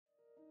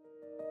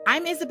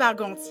I'm Isabelle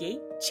Gonthier,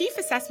 Chief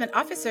Assessment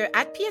Officer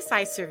at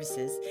PSI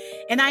Services,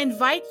 and I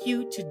invite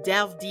you to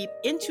delve deep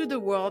into the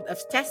world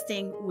of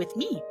testing with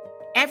me.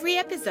 Every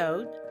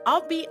episode,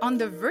 I'll be on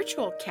the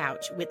virtual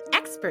couch with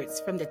experts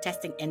from the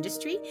testing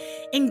industry,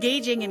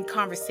 engaging in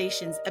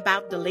conversations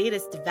about the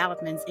latest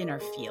developments in our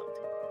field.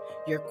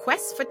 Your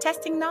quest for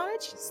testing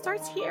knowledge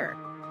starts here.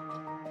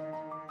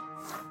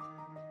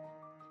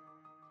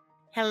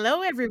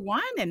 Hello,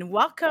 everyone, and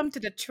welcome to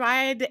the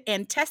Tried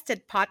and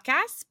Tested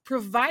podcast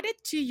provided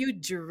to you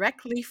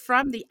directly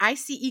from the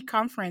ICE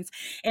conference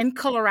in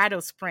Colorado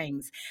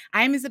Springs.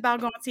 I'm Isabelle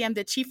Gonthier. I'm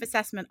the Chief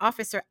Assessment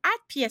Officer at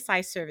PSI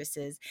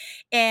Services,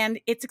 and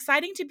it's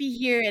exciting to be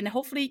here. And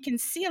hopefully, you can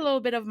see a little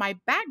bit of my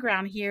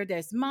background here.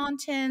 There's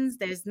mountains,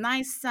 there's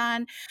nice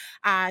sun.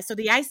 So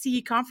the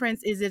ICE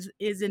conference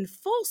is in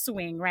full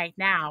swing right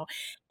now,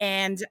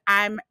 and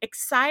I'm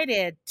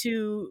excited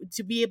to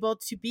be able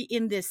to be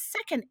in this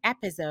second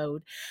episode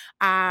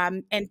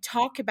and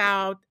talk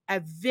about a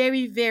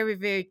very, very,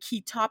 very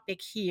key topic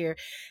here: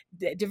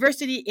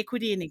 diversity,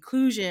 equity, and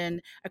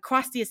inclusion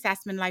across the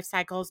assessment life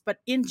cycles, but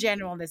in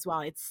general as well.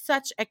 It's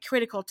such a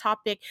critical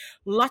topic.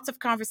 Lots of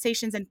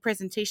conversations and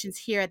presentations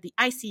here at the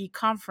ICE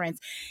conference,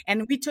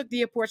 and we took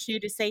the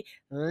opportunity to say,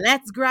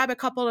 let's grab a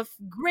couple of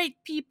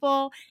great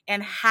people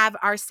and have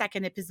our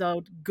second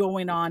episode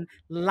going on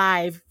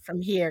live from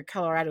here,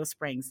 Colorado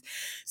Springs.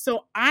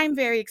 So I'm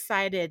very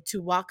excited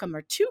to welcome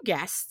our two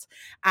guests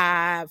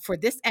for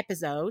this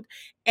episode.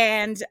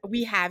 And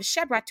we have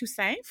Shebbra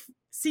Toussaint,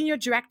 Senior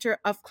Director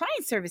of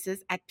Client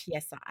Services at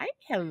PSI.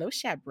 Hello,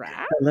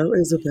 Shebbra. Hello,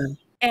 Isabelle.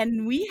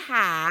 And we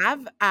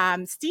have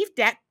Steve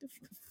Dept,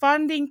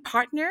 Funding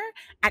Partner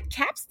at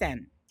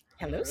Capstan.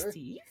 Hello,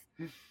 Steve.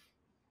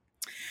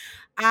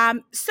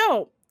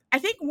 So I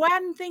think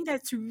one thing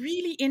that's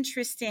really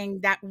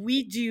interesting that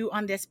we do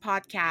on this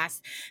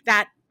podcast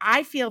that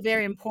I feel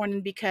very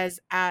important because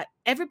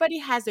everybody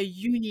has a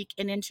unique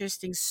and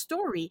interesting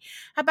story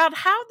about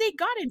how they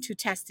got into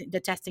the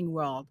testing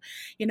world,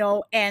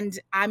 and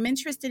I'm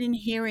interested in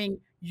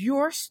hearing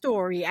your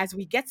story as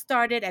we get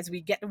started, as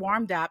we get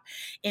warmed up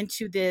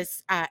into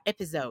this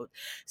episode.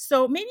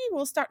 So maybe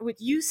we'll start with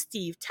you,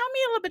 Steve. Tell me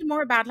a little bit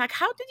more about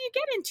how did you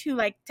get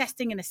into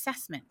testing and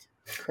assessment?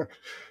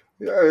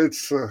 Yeah,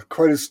 it's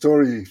quite a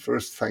story.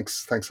 First,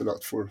 thanks a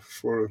lot for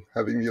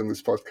having me on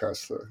this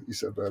podcast,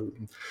 Isabelle.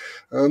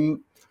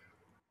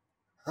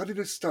 How did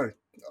it start?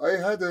 I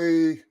had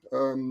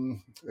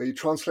a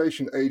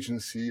translation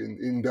agency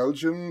in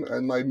Belgium,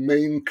 and my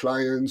main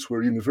clients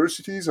were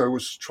universities. I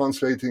was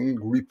translating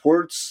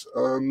reports,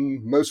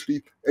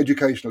 mostly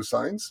educational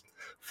science,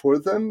 for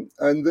them.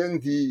 And then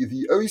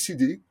the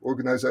OECD,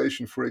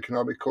 Organization for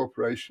Economic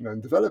Cooperation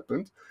and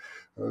Development,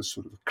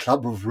 sort of a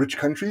club of rich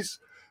countries,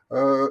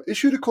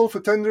 issued a call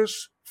for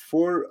tenders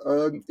for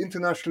an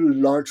international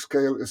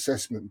large-scale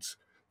assessment.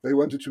 They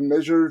wanted to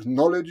measure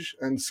knowledge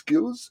and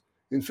skills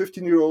in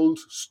 15-year-old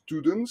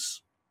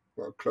students,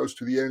 close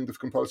to the end of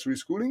compulsory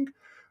schooling,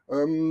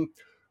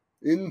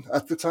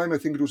 at the time, I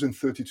think it was in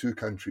 32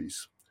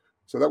 countries.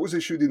 So that was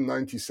issued in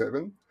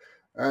 1997.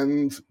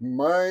 And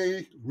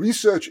my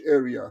research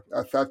area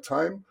at that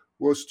time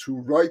was to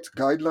write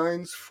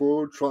guidelines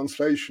for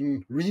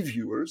translation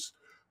reviewers,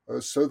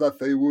 so that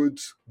they would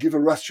give a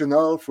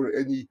rationale for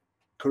any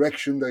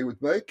correction they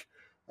would make,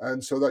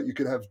 and so that you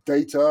could have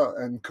data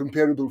and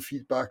comparable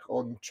feedback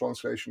on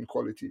translation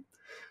quality.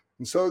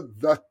 And so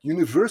that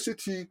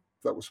university,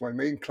 that was my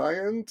main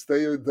client,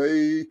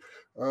 they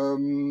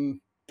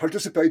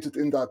participated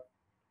in that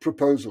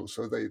proposal.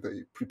 So they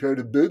prepared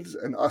a bid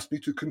and asked me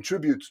to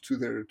contribute to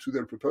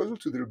their proposal,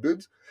 to their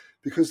bid,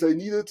 because they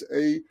needed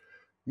a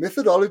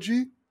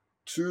methodology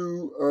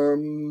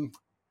to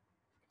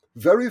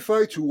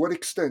verify to what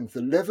extent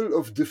the level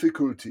of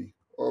difficulty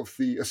of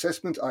the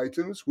assessment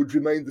items would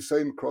remain the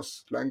same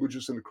across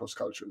languages and across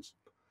cultures.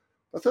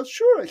 I thought,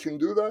 sure, I can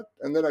do that.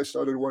 And then I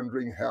started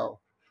wondering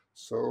how.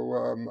 So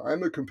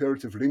I'm a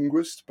comparative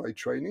linguist by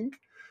training,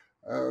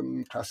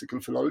 classical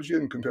philology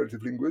and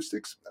comparative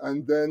linguistics.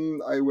 And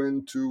then I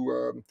went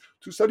to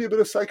study a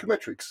bit of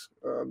psychometrics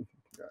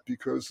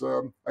because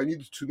I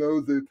needed to know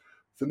the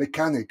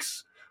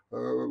mechanics. I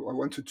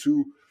wanted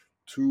to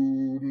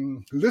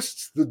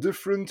list the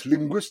different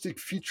linguistic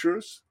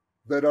features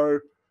that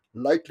are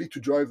likely to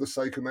drive the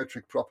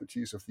psychometric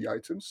properties of the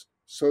items,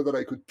 so that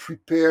I could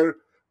prepare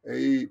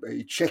a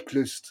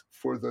checklist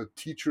for the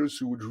teachers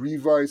who would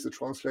revise the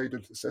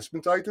translated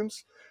assessment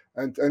items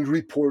and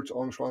report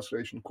on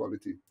translation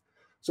quality.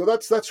 So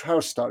that's how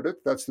it started.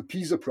 That's the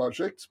PISA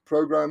project,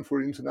 Program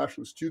for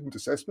International Student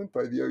Assessment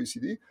by the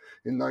OECD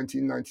in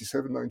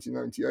 1997,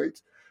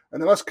 1998.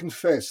 And I must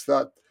confess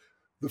that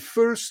the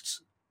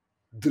first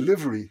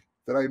delivery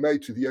that I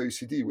made to the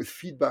OECD with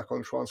feedback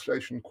on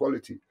translation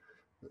quality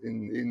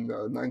in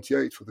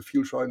 98 for the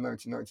field trial in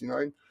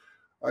 1999,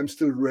 I'm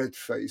still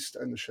red-faced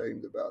and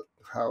ashamed about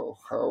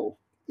how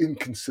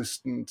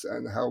inconsistent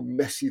and how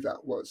messy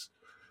that was.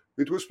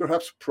 It was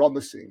perhaps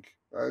promising.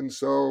 And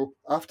so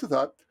after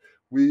that,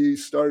 We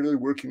started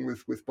working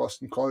with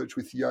Boston College,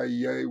 with the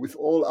IEA, with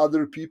all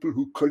other people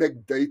who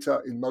collect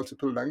data in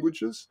multiple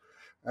languages.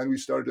 And we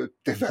started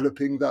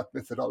developing that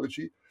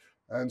methodology.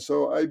 And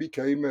so I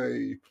became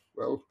an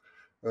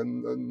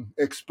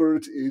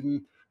expert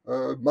in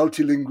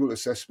multilingual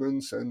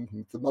assessments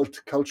and the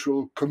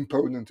multicultural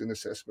component in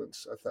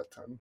assessments at that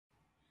time.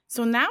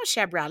 So now,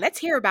 Shebbra, let's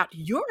hear about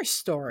your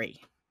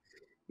story.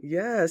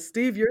 Yes,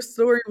 Steve, your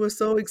story was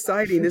so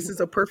exciting. This is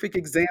a perfect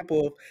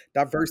example of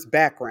diverse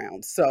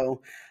backgrounds.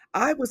 So,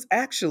 I was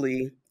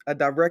actually a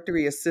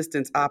directory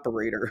assistance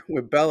operator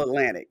with Bell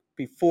Atlantic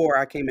before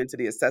I came into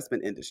the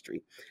assessment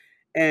industry.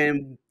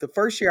 And the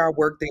first year I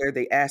worked there,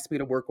 they asked me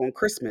to work on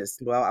Christmas.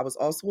 Well, I was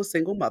also a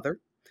single mother,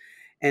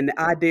 and the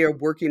idea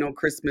of working on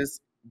Christmas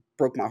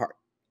broke my heart.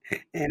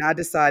 And I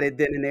decided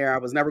then and there I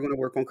was never going to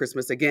work on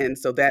Christmas again.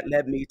 So that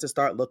led me to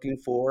start looking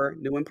for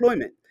new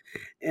employment.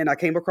 And I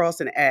came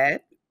across an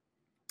ad,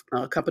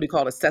 a company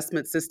called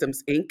Assessment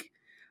Systems Inc.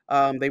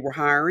 They were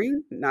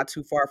hiring not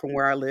too far from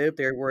where I lived.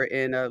 They were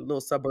in a little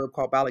suburb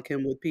called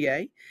Ballackinwood,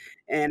 PA.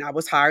 And I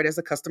was hired as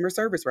a customer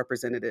service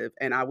representative.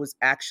 And I was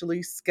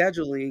actually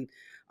scheduling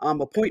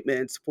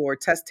appointments for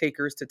test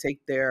takers to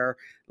take their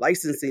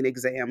licensing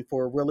exam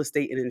for real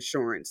estate and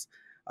insurance.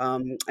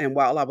 And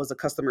while I was a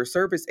customer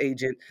service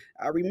agent,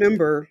 I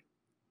remember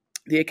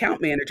the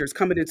account managers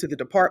coming into the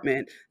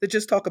department to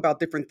just talk about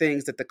different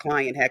things that the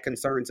client had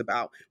concerns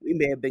about. We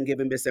may have been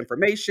given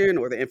misinformation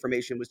or the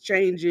information was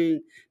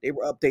changing. They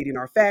were updating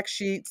our fact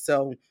sheet.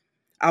 So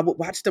I would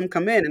watch them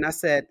come in and I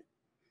said,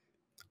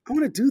 I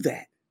want to do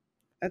that.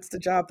 That's the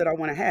job that I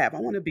want to have. I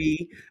want to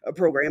be a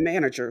program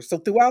manager. So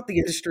throughout the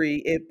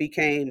industry, it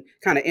became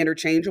kind of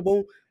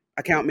interchangeable.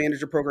 Account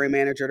manager, program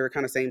manager, they're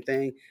kind of same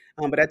thing.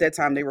 But at that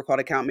time, they were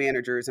called account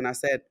managers. And I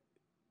said,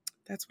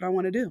 that's what I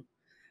want to do.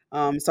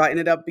 So I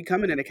ended up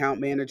becoming an account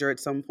manager at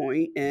some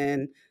point,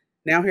 and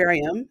now here I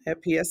am at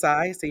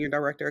PSI, Senior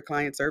Director of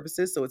Client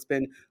Services. So it's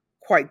been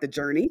quite the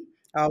journey.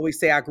 I always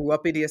say I grew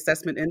up in the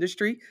assessment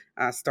industry.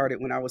 I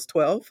started when I was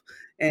 12,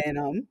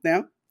 and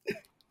now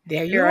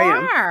There you here I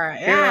am. are.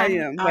 Here I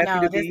Yeah. am, Oh happy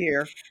no, to be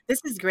here. this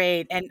is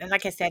great. And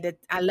like I said,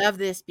 I love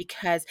this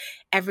because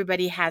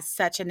everybody has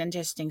such an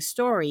interesting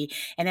story,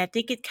 and I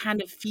think it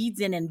kind of feeds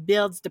in and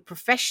builds the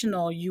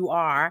professional you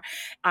are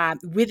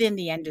within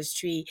the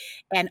industry,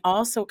 and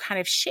also kind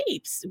of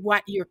shapes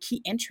what your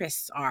key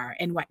interests are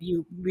and what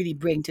you really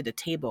bring to the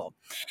table.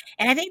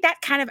 And I think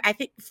that kind of, I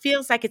think,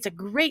 feels like it's a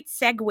great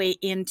segue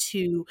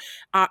into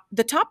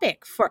the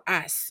topic for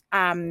us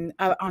on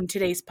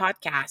today's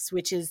podcast,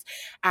 which is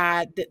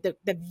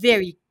the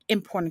very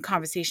important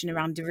conversation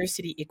around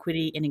diversity,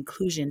 equity, and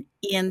inclusion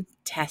in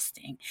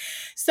testing.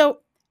 So,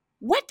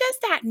 what does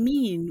that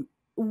mean?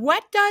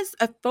 What does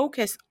a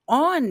focus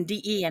on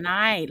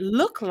DE&I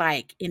look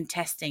like in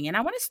testing? And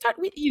I want to start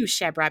with you,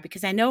 Shebbra,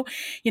 because I know,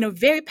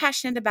 very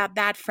passionate about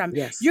that from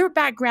Yes. your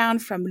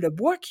background, from the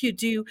work you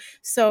do.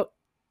 So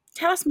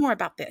tell us more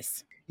about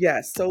this.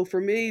 Yes. So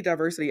for me,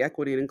 diversity,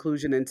 equity, and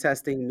inclusion in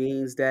testing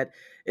means that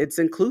it's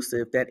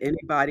inclusive, that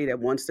anybody that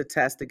wants to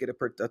test to get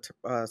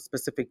a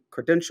specific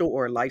credential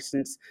or a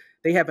license,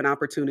 they have an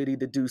opportunity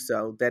to do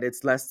so, that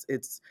it's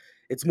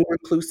more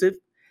inclusive,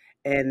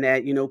 and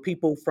that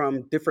people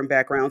from different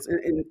backgrounds,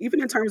 and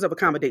even in terms of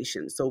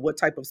accommodations. So what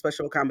type of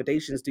special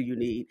accommodations do you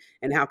need,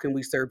 and how can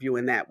we serve you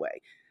in that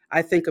way?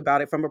 I think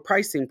about it from a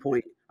pricing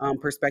point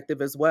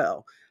perspective as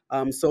well.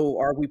 So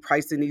are we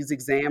pricing these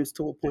exams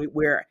to a point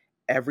where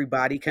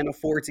everybody can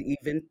afford to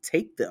even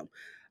take them?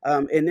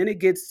 And then it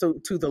gets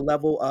to the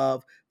level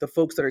of the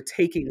folks that are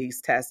taking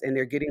these tests and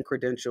they're getting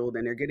credentialed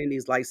and they're getting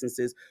these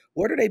licenses.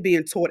 What are they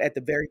being taught at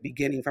the very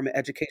beginning from an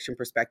education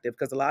perspective?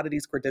 Because a lot of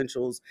these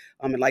credentials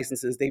and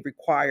licenses, they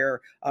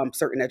require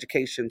certain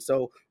education.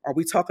 So are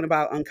we talking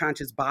about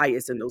unconscious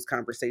bias in those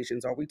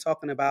conversations? Are we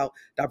talking about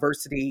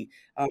diversity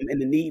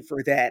and the need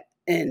for that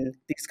in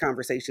these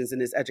conversations, in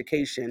this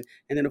education?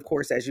 And then, of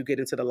course, as you get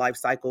into the life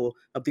cycle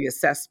of the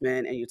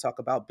assessment and you talk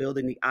about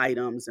building the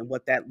items and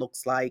what that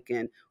looks like,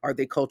 and are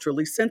they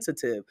culturally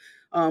sensitive?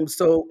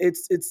 So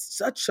it's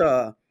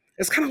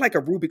kind of like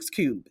a Rubik's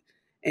cube,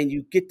 and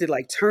you get to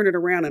like turn it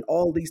around in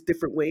all these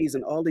different ways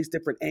and all these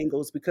different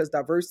angles, because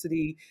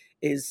diversity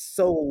is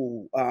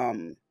so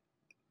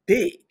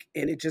big,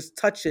 and it just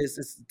touches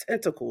its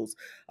tentacles,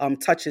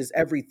 touches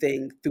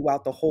everything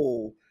throughout the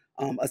whole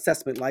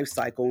assessment life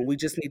cycle. And we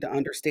just need to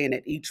understand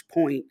at each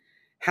point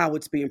how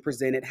it's being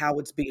presented, how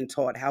it's being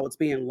taught, how it's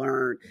being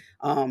learned,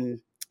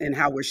 and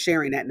how we're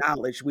sharing that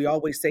knowledge. We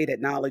always say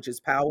that knowledge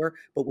is power,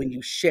 but when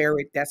you share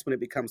it, that's when it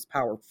becomes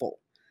powerful.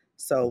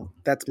 So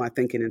that's my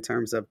thinking in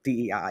terms of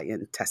DEI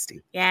and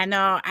testing. Yeah,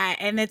 no,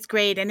 and it's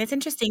great. And it's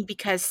interesting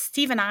because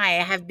Steve and I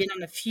have been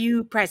on a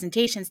few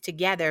presentations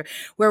together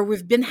where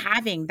we've been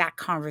having that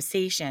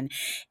conversation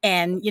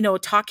and,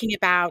 talking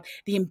about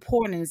the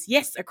importance,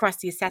 yes, across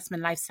the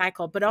assessment life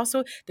cycle, but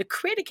also the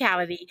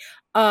criticality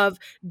of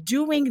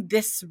doing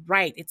this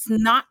right. It's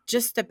not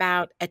just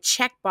about a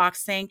checkbox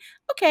saying,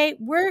 okay,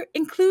 we're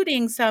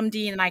including some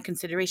D&I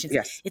considerations.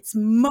 Yes. It's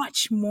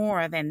much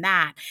more than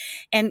that.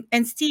 And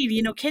Steve,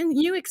 can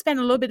can you expand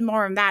a little bit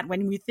more on that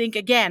when we think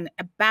again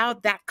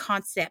about that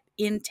concept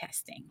in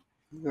testing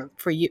Yeah.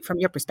 for you from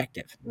your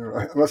perspective?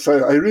 I must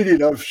say, I really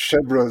love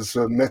Shebbra's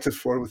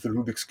metaphor with the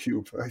Rubik's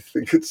Cube. I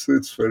think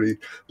it's very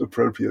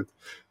appropriate.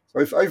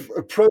 So I've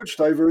approached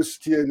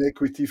diversity and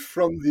equity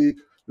from the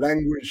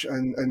language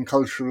and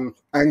cultural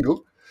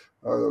angle,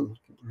 uh,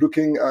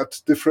 looking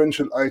at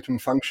differential item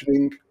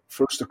functioning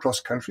first across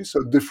countries.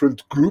 So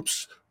different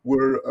groups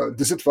were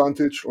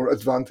disadvantaged or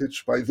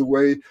advantaged by the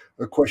way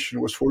a question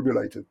was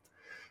formulated.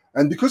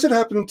 And because it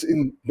happened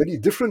in many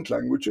different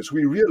languages,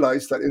 we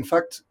realized that in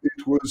fact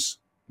it was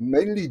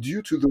mainly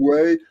due to the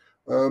way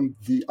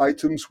the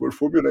items were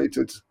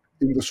formulated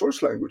in the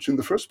source language in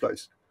the first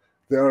place.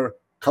 There are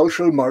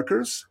cultural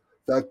markers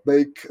that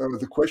make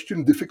the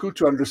question difficult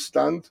to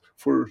understand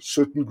for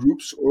certain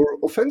groups or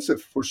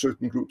offensive for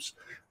certain groups.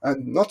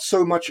 And not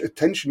so much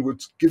attention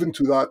was given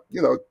to that,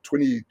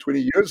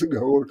 20 years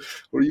ago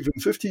or even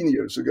 15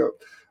 years ago.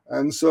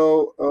 And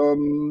so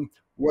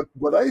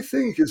what I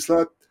think is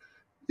that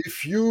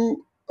if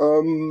you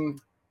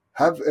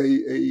have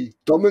a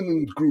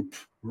dominant group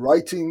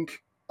writing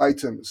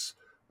items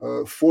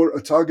for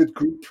a target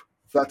group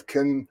that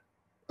can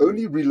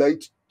only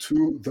relate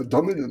to the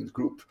dominant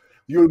group,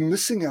 you're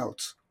missing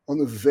out on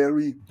a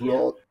very Yeah.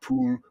 broad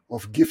pool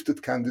of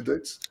gifted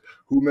candidates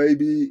who may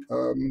be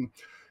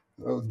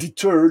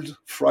deterred,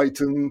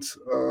 frightened,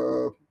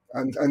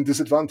 and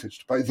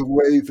disadvantaged by the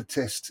way the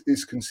test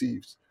is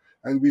conceived.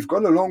 And we've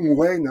gone a long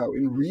way now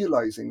in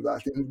realizing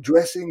that, in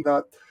addressing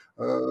that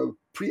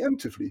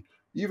preemptively,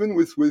 even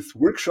with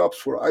workshops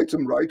for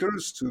item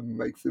writers to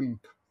make them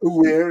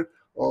aware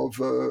of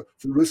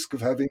the risk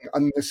of having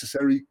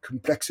unnecessary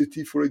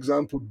complexity, for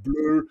example,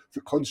 blur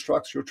the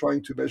constructs you're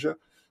trying to measure.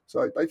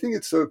 So I think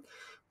it's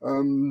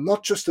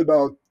not just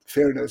about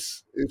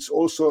fairness, it's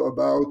also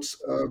about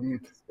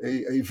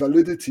a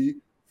validity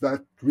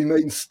that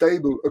remains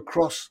stable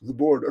across the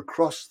board,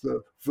 across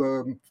the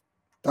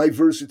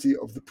diversity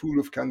of the pool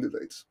of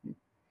candidates.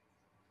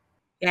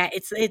 Yeah,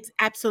 it's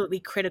absolutely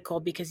critical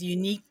because you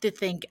need to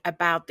think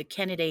about the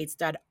candidates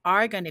that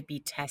are going to be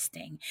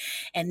testing.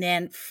 And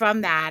then from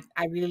that,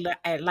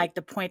 I like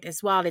the point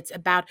as well. It's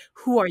about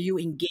who are you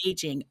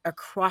engaging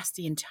across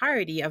the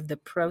entirety of the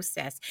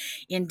process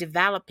in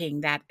developing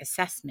that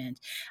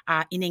assessment,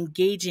 in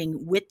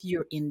engaging with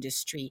your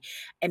industry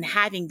and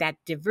having that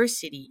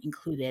diversity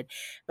included.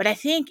 But I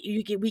think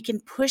we can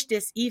push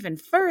this even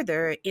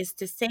further is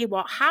to say,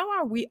 well, how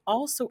are we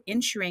also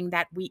ensuring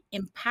that we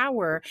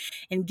empower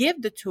and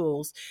give the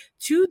tools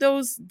to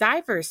those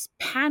diverse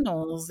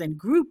panels and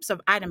groups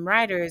of item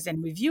writers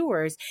and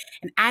reviewers.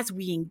 And as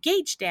we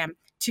engage them,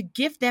 to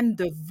give them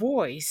the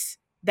voice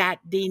that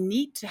they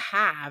need to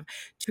have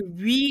to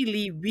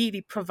really, really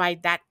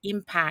provide that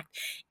impact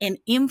and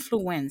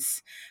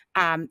influence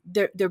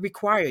the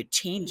required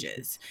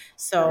changes. Right.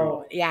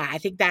 So yeah, I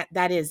think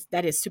that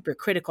is super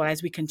critical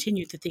as we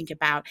continue to think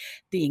about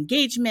the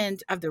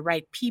engagement of the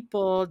right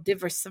people,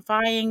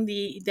 diversifying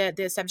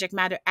the subject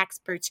matter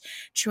experts,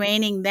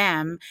 training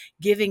them,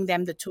 giving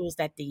them the tools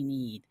that they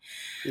need.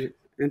 Yeah,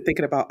 and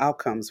thinking about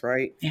outcomes,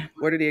 right? Yeah.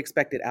 What are the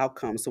expected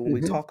outcomes? So when we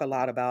Mhm. talk a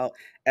lot about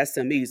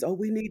SMEs, oh,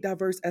 we need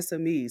diverse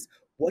SMEs.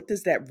 What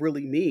does that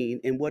really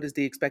mean? And what is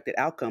the expected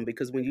outcome?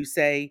 Because when you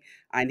say,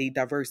 I need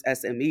diverse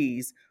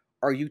SMEs,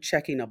 are you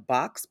checking a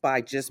box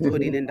by just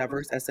putting in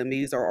diverse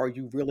SMEs, or are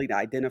you really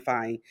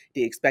identifying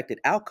the expected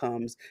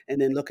outcomes and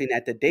then looking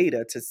at the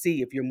data to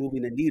see if you're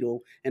moving the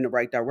needle in the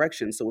right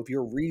direction? So if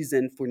your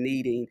reason for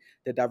needing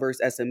the diverse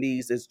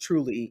SMEs is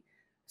truly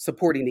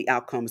supporting the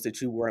outcomes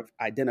that you were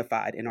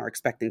identified and are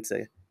expecting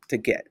to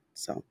get.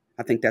 So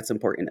I think that's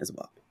important as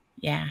well.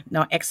 Yeah,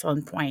 no,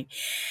 excellent point.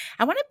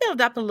 I want to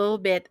build up a little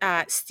bit,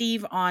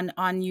 Steve,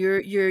 on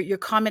your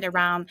comment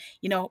around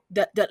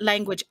the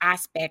language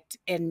aspect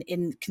and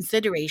in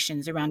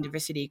considerations around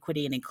diversity,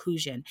 equity, and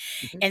inclusion,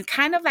 Mhm. and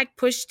kind of like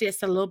push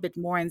this a little bit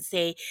more and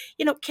say,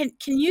 can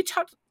you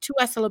talk to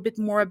us a little bit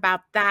more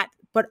about that,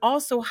 but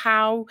also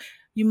how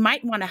you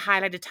might want to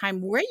highlight a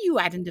time where you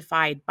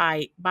identified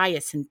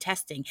bias in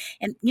testing,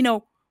 and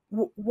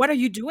what are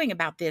you doing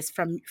about this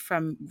from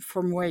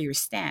where you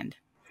stand?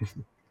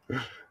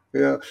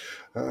 Yeah,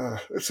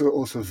 it's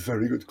also a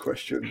very good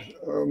question.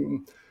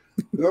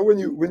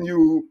 When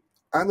you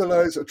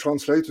analyze a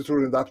translated or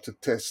an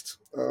adapted test,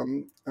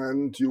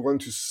 and you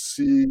want to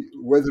see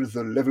whether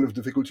the level of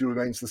difficulty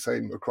remains the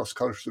same across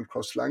cultures and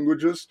across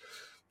languages,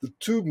 the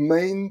two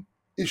main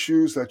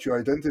issues that you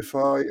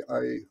identify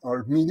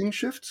are meaning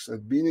shifts,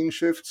 and meaning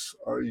shifts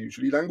are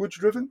usually language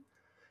driven,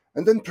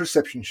 and then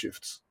perception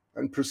shifts.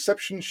 And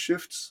perception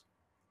shifts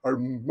are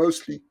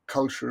mostly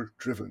culture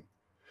driven.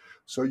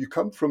 So you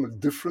come from a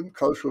different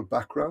cultural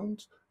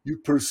background, you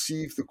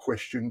perceive the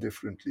question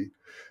differently.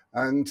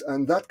 And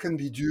that can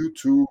be due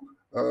to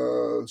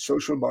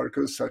social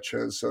markers such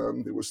as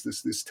there was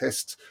this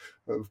test,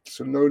 it's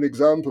a known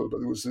example, but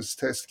there was this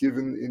test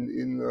given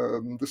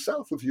in the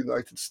south of the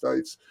United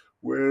States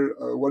where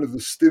one of the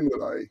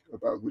stimuli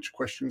about which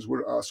questions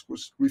were asked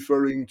was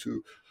referring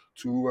to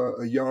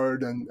a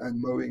yard and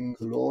mowing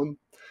the lawn.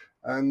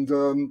 And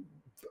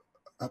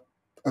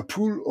a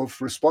pool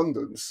of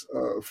respondents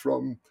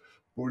from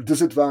more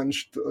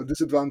disadvantaged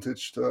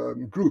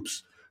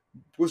groups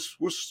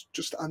was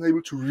just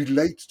unable to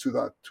relate to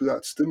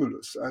that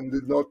stimulus and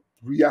did not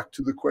react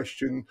to the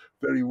question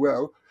very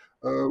well.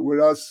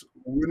 Whereas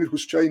when it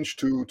was changed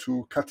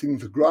to cutting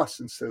the grass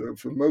instead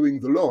of mowing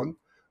the lawn,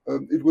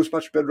 it was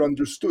much better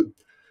understood.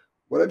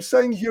 What I'm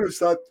saying here is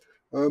that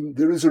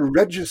there is a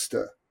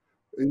register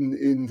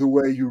in the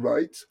way you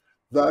write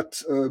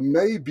that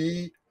may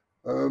be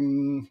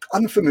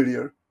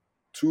unfamiliar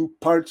to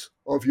part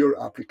of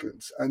your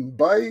applicants. And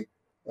by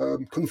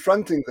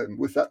confronting them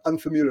with that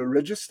unfamiliar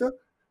register,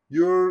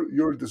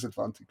 you're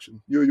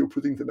disadvantaging. You're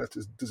putting them at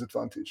a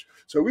disadvantage.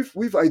 So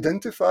we've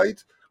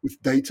identified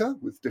with data,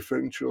 with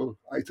differential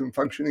item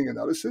functioning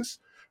analysis,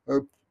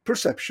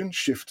 perception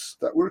shifts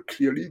that were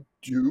clearly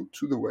due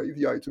to the way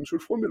the items were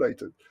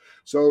formulated.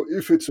 So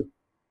if it's a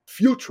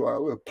field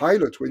trial, a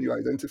pilot, when you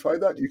identify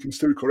that, you can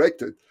still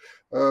correct it.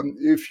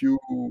 If you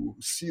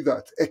see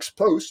that ex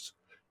post,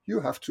 you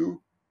have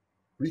to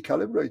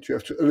recalibrate. You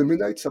have to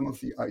eliminate some of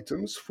the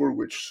items for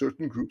which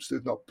certain groups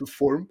did not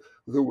perform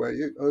the way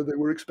they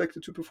were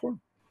expected to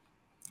perform.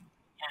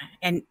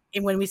 And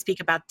when we speak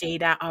about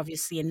data,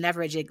 obviously, and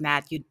leveraging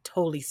that, you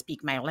totally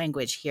speak my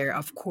language here,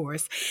 of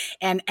course.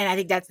 And I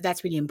think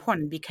that's really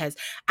important because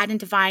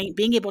identifying,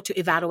 being able to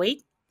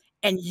evaluate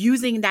and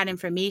using that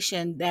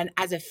information then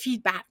as a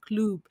feedback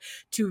loop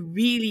to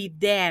really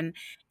then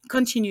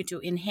continue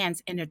to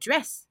enhance and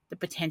address the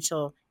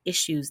potential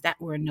issues that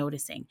we're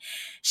noticing.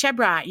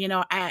 Shebbra,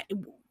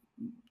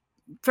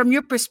 from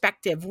your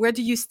perspective, where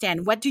do you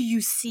stand? What do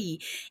you see,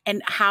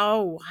 and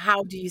how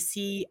do you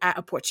see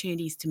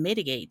opportunities to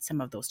mitigate some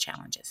of those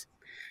challenges?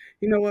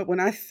 You know what? When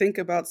I think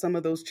about some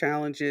of those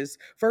challenges,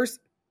 first,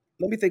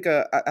 let me think.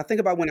 I think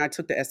about when I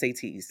took the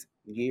SATs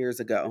years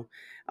ago,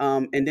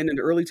 and then in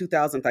the early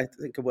 2000s, I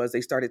think it was,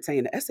 they started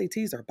saying the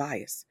SATs are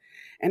biased,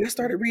 and I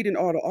started reading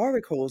all the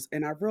articles,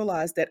 and I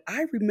realized that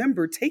I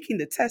remember taking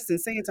the test and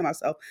saying to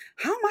myself,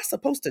 "How am I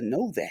supposed to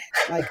know that?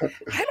 Like,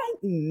 I don't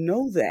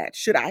know that.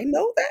 Should I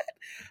know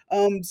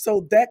that?"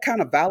 So that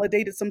kind of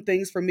validated some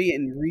things for me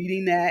in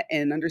reading that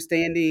and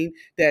understanding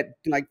that,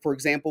 like, for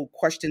example,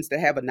 questions that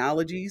have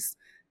analogies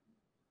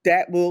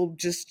that will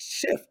just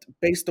shift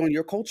based on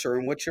your culture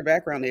and what your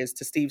background is,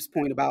 to Steve's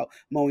point about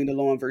mowing the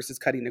lawn versus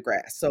cutting the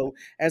grass. So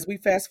as we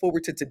fast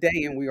forward to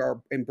today and we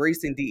are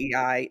embracing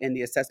DEI in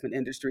the assessment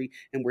industry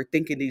and we're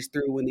thinking these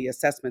through in the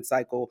assessment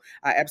cycle,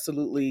 I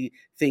absolutely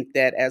think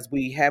that as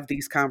we have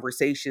these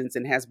conversations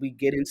and as we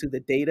get into the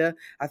data,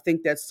 I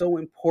think that's so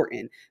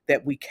important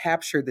that we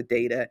capture the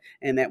data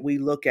and that we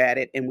look at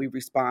it and we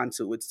respond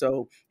to it.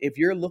 So if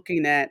you're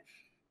looking at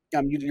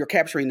you're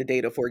capturing the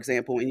data, for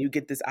example, and you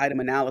get this item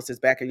analysis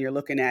back and you're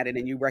looking at it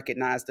and you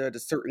recognize that a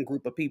certain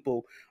group of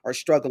people are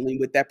struggling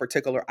with that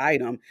particular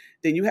item,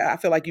 then I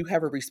feel like you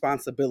have a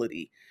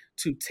responsibility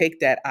to take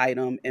that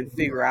item and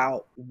figure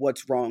out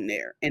what's wrong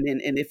there. And then,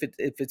 and if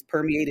it's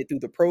permeated through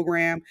the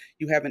program,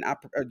 you have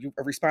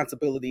a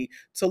responsibility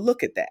to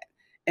look at that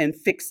and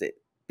fix it.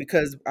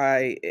 Because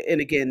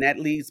and again, that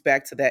leads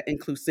back to that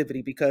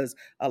inclusivity, because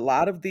a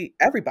lot of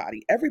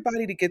everybody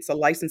that gets a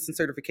license and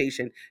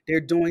certification, they're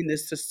doing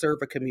this to serve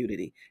a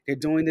community. They're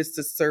doing this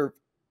to serve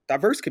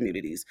diverse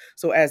communities.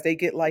 So as they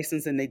get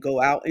licensed and they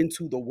go out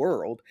into the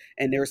world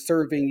and they're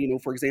serving,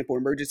 for example,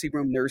 emergency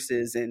room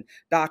nurses and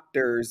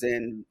doctors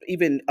and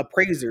even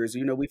appraisers,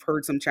 we've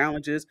heard some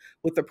challenges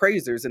with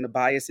appraisers and the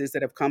biases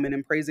that have come in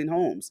appraising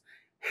homes.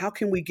 How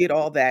can we get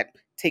all that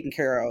taken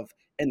care of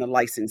in the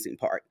licensing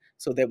part,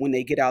 so that when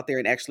they get out there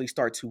and actually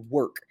start to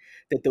work,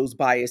 that those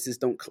biases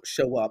don't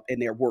show up in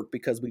their work,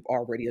 because we've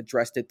already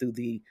addressed it through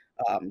the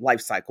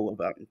life cycle of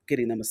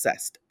getting them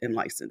assessed and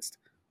licensed.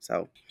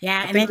 So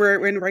Yeah, I and think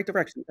we're in the right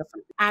direction.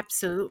 Definitely.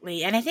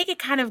 absolutely. And I think it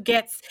kind of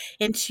gets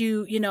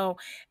into,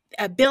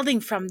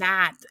 building from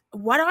that.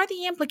 What are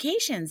the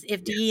implications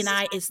if Yes.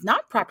 DEI is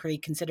not properly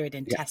considered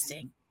in Yes.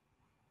 testing?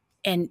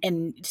 And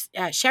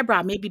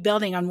Shebbra, maybe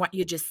building on what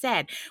you just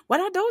said,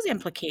 what are those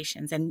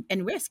implications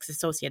and risks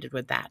associated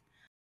with that?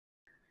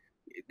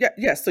 Yeah,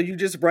 yeah. So you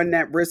just run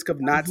that risk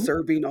of not Mhm.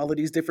 serving all of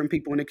these different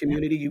people in the Yeah.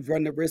 community. You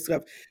run the risk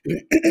of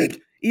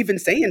even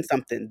saying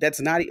something that's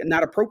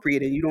not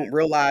appropriate, and you don't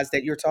realize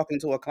that you're talking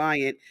to a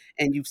client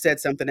and you've said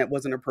something that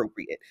wasn't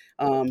appropriate.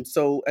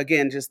 So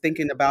again, just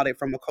thinking about it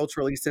from a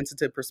culturally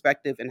sensitive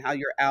perspective and how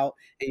you're out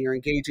and you're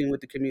engaging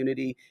with the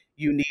community,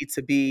 you need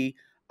to be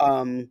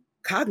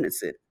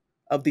cognizant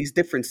of these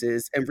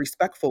differences and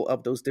respectful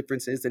of those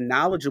differences and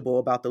knowledgeable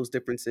about those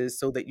differences,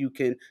 so that you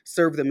can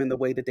serve them in the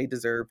way that they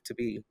deserve to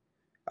be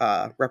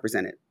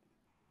represented.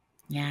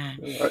 Yeah.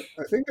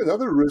 I think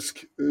another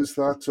risk is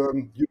that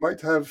you might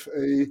have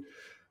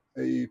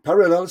a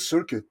parallel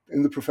circuit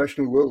in the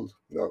professional world.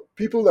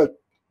 People that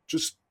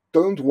just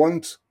don't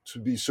want to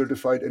be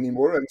certified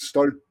anymore and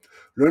start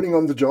learning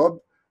on the job,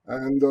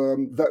 and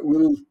that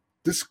will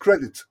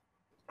discredit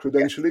Yes.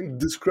 credentialing,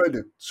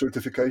 discredit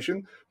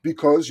certification,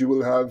 because you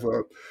will have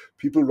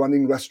people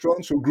running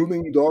restaurants or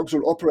grooming dogs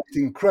or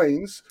operating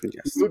cranes who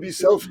Yes. will be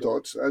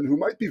self-taught and who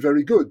might be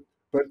very good,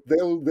 but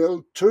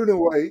they'll turn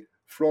away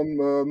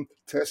from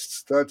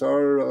tests that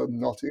are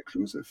not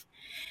inclusive.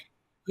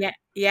 Yeah,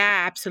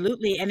 yeah,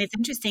 absolutely. And it's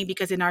interesting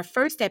because in our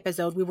first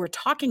episode, we were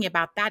talking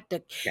about that,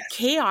 the Yes.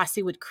 chaos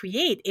it would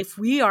create if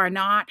we are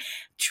not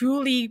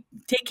truly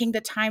taking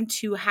the time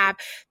to have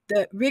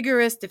the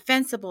rigorous,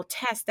 defensible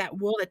tests that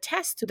will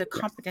attest to the Yes.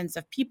 competence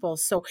of people.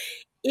 So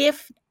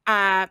if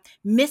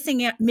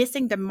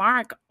missing the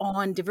mark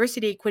on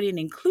diversity, equity, and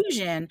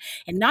inclusion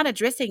and not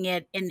addressing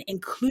it and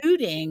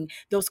including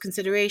those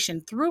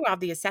considerations throughout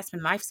the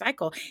assessment life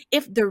cycle,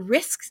 if the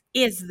risk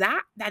is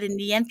that in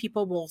the end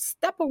people will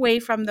step away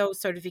from those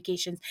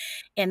certifications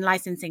and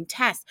licensing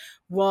tests,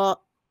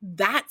 well,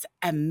 that's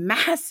a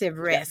massive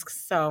Yes. risk.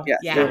 So Yes,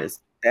 it yeah,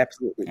 is.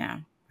 Absolutely. yeah.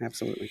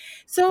 Absolutely. I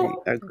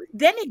So agree.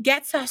 then it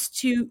gets us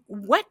to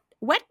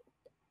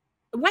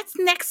what's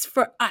next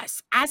for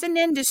us as an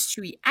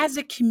industry, as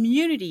a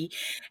community,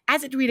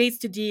 as it relates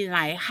to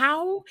D&I?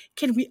 How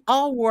can we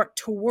all work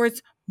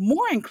towards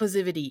more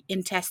inclusivity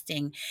in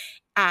testing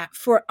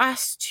for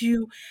us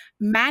to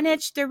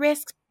manage the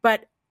risks,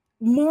 but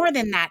more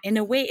than that, in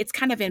a way, it's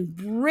kind of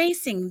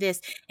embracing this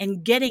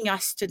and getting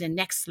us to the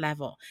next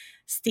level.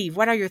 Steve,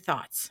 what are your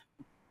thoughts?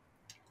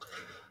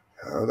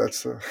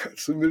 That's a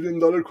 $1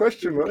 million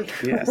question, right?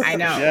 I Yes.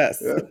 know.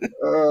 Yes. Yeah.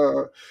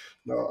 Uh,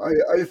 no,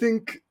 I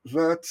think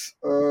that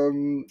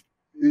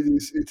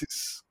it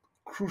is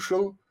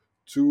crucial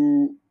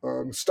to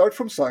start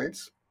from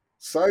science.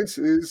 Science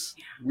is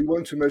we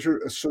want to measure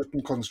a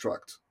certain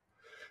construct.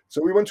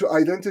 So we want to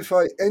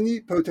identify any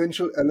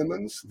potential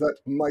elements that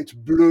might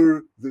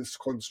blur this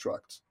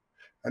construct.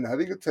 And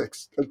having a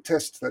test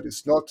that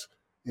is not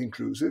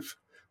inclusive,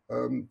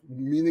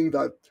 meaning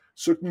that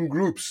certain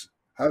groups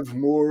have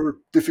more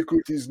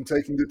difficulties in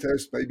taking the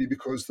test, maybe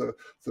because the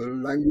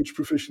language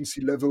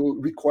proficiency level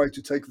required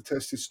to take the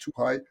test is too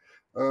high.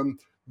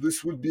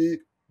 This would be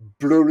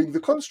blurring the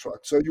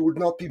construct. So you would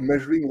not be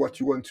measuring what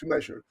you want to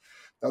measure.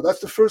 Now, that's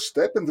the first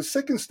step. And the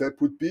second step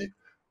would be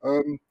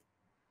um,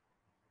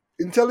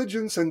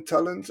 intelligence and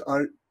talent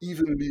are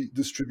evenly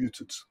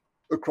distributed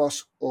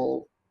across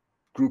all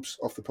groups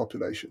of the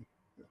population.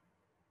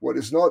 What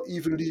is not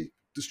evenly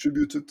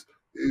distributed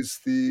is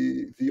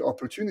the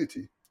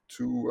opportunity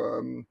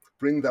to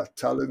bring that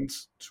talent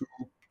to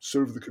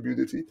serve the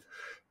community.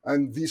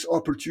 And these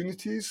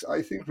opportunities,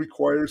 I think,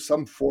 require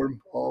some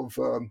form of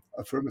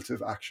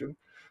affirmative action.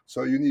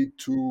 So you need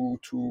to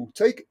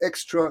take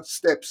extra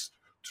steps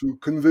to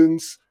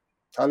convince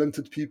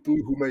talented people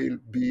who may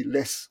be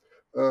less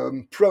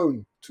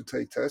prone to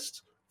take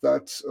tests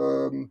that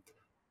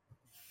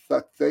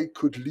they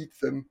could lead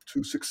them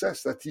to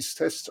success, that these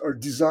tests are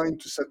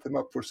designed to set them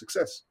up for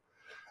success.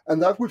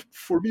 And that would,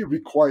 for me,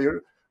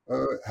 require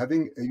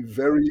having a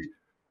very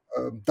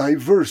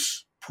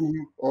diverse pool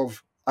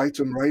of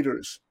item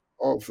writers,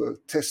 of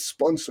test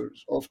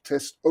sponsors, of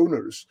test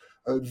owners.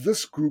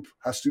 This group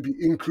has to be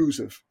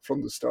inclusive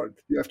from the start.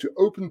 You have to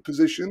open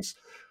positions,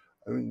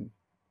 I mean,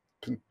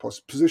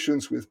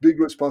 positions with big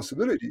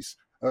responsibilities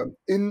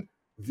in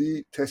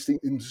the testing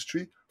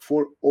industry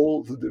for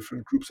all the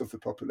different groups of the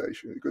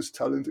population because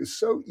talent is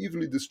so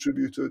evenly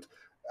distributed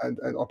and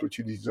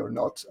opportunities are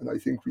not. And I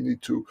think we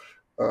need to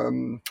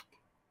um,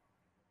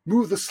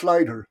 move the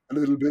slider a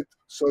little bit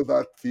so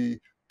that the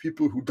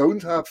people who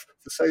don't have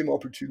the same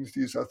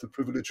opportunities as the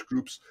privileged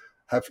groups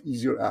have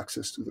easier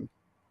access to them.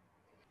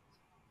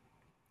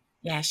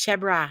 Yeah,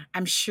 Shebbra,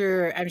 I'm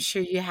sure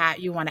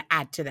you want to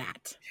add to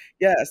that.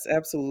 Yes,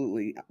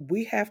 absolutely.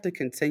 We have to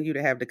continue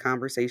to have the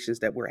conversations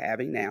that we're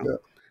having now, Yeah.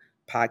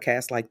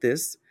 podcasts like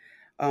this.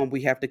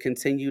 We have to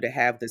continue to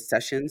have the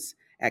sessions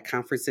at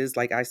conferences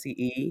like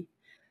ICE.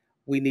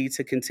 We need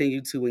to continue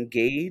to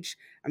engage.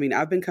 I mean,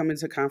 I've been coming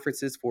to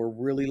conferences for a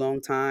really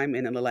long time,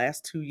 and in the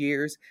last 2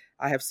 years,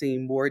 I have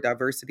seen more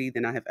diversity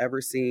than I have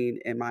ever seen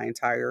in my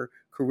entire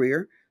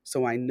career.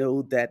 So I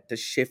know that the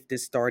shift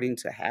is starting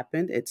to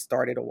happen. It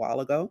started a while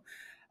ago.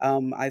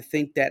 I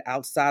think that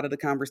outside of the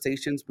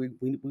conversations, we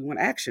want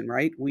action,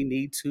 right? We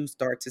need to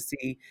start to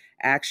see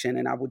action.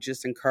 And I would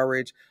just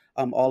encourage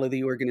all of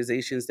the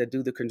organizations that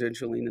do the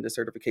credentialing and the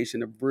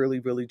certification to really,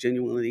 really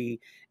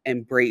genuinely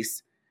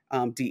embrace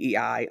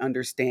DEI,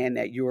 understand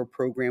that your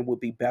program would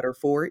be better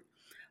for it.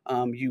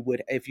 You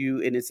would, if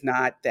you, and it's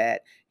not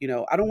that,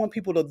 I don't want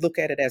people to look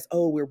at it as,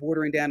 oh, we're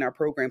watering down our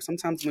program.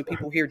 Sometimes when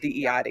people hear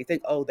DEI, they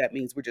think, oh, that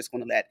means we're just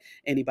going to let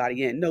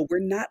anybody in. No, we're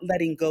not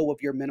letting go of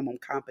your minimum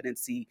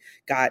competency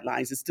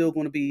guidelines. It's still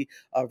going to be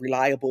a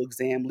reliable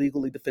exam,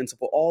 legally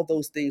defensible, all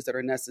those things that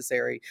are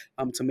necessary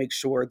to make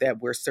sure that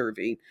we're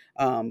serving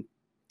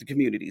the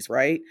communities,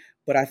 right?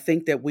 But I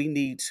think that we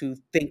need to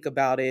think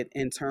about it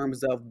in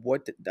terms of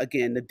what,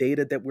 again, the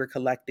data that we're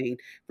collecting,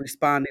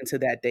 responding to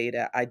that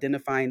data,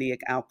 identifying the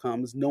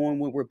outcomes, knowing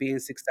when we're being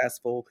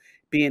successful,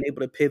 being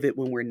able to pivot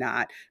when we're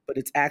not. But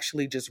it's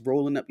actually just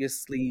rolling up your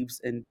sleeves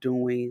and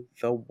doing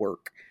the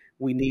work.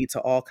 We need to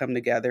all come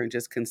together and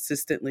just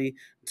consistently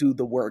do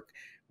the work.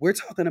 We're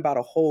talking about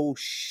a whole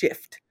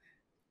shift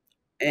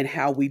and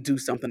how we do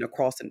something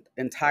across an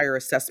entire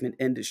assessment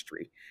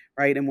industry,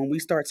 right? And when we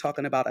start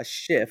talking about a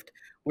shift,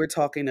 we're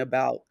talking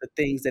about the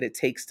things that it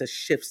takes to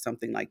shift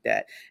something like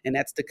that. And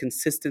that's the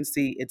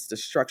consistency, it's the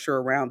structure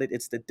around it,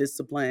 it's the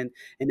discipline,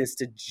 and it's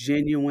the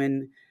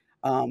genuine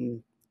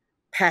um,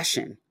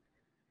 passion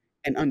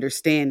and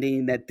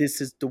understanding that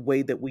this is the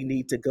way that we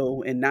need to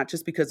go. And not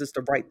just because it's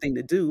the right thing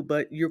to do,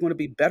 but you're going to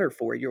be better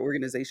for it. Your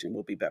organization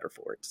will be better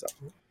for it. So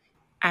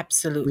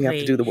we have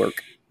to do Absolutely. the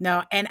work.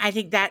 No, and I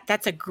think that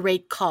that's a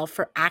great call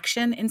for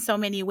action in so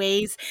many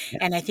ways.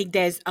 And I Yes. think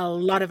there's a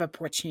lot of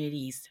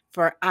opportunities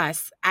for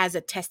us as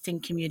a testing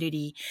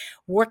community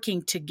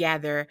working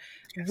together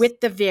Yes. with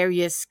the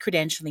various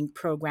credentialing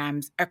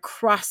programs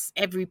across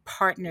every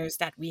partners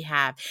that we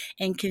have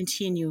and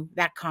continue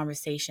that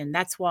conversation.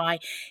 That's why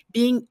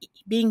being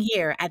being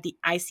here at the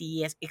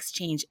ICES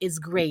exchange is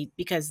great,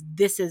 because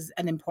this is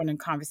an important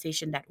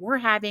conversation that we're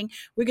having,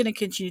 we're going to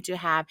continue to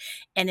have,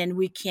 and then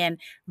we can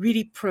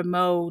really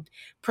promote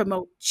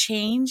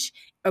change,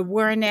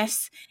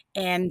 awareness,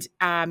 and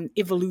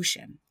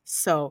evolution.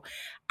 So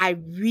I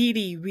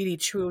really, really,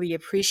 truly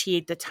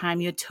appreciate the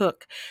time you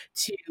took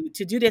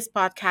to do this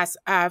podcast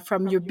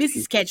from your Thank busy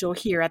you. schedule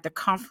here at the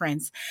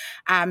conference.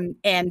 And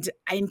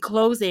in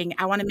closing,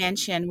 I want to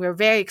mention we're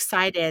very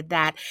excited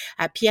that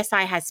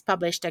PSI has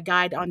published a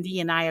guide on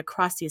D&I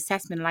across the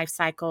assessment life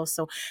cycle.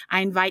 So I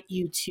invite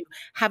you to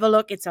have a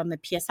look. It's on the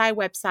PSI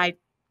website.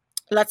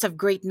 Lots of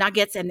great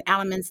nuggets and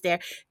elements there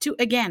to,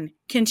 again,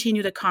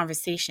 continue the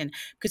conversation,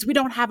 because we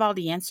don't have all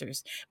the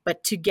answers,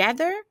 but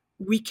together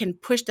we can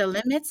push the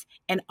limits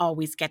and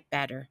always get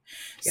better.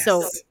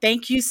 So Yes.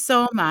 thank you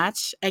so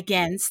much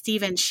again,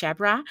 Steve and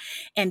Shebbra.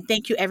 And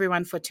thank you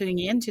everyone for tuning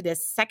in to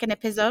this second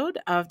episode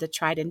of the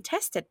Tried and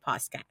Tested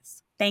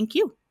podcast. Thank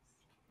you.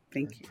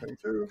 Thank you. Thank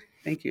you.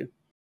 Thank you.